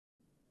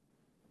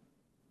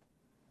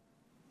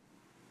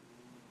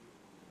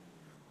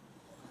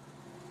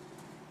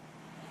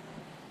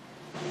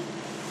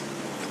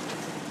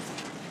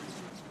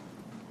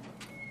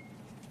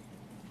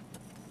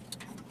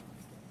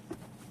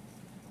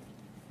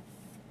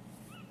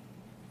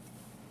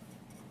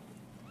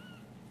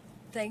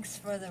Thanks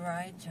for the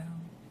ride, Joe.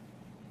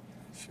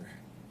 Sure,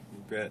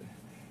 you bet.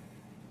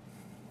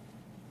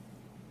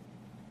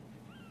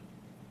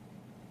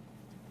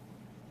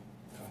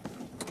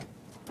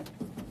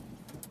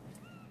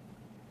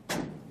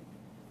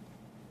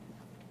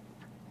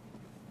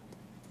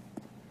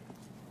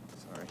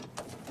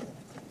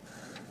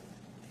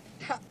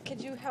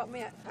 Could you help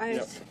me?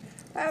 I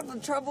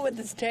have trouble with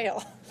this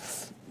tail.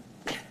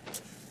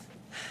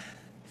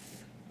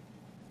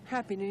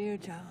 Happy New Year,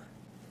 Joe.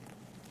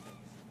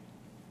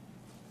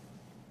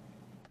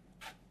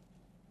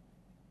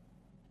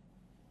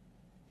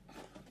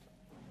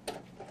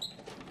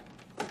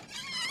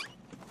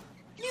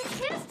 You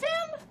kissed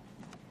him?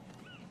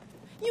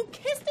 You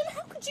kissed him?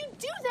 How could you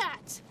do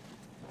that?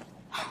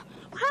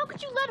 How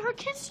could you let her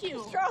kiss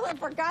you? Charlotte,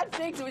 for God's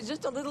sakes, it was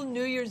just a little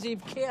New Year's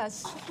Eve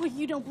kiss. Oh, well,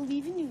 you don't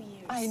believe in New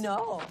Year's. I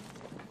know.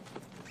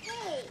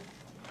 Hey,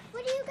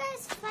 what are you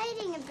guys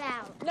fighting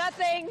about?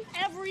 Nothing.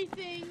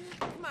 Everything.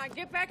 Come on,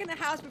 get back in the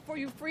house before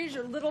you freeze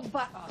your little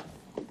butt off.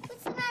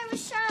 What's the matter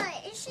with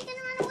Charlotte? Is she gonna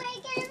run away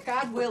again?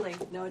 God willing.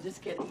 No,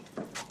 just kidding.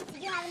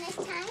 Did you have a nice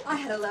time? I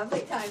had a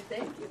lovely time,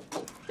 thank you.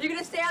 Are you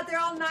gonna stay out there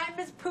all night,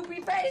 Miss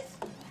Poopy Face?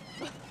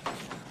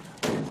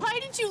 Why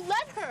didn't you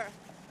let her?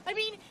 I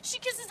mean, she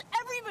kisses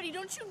everybody,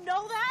 don't you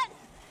know that?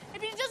 I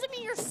mean, it doesn't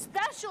mean you're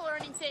special or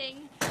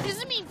anything. It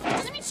doesn't mean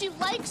she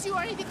likes you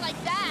or anything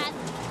like that.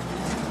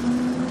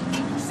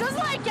 She doesn't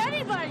like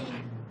anybody.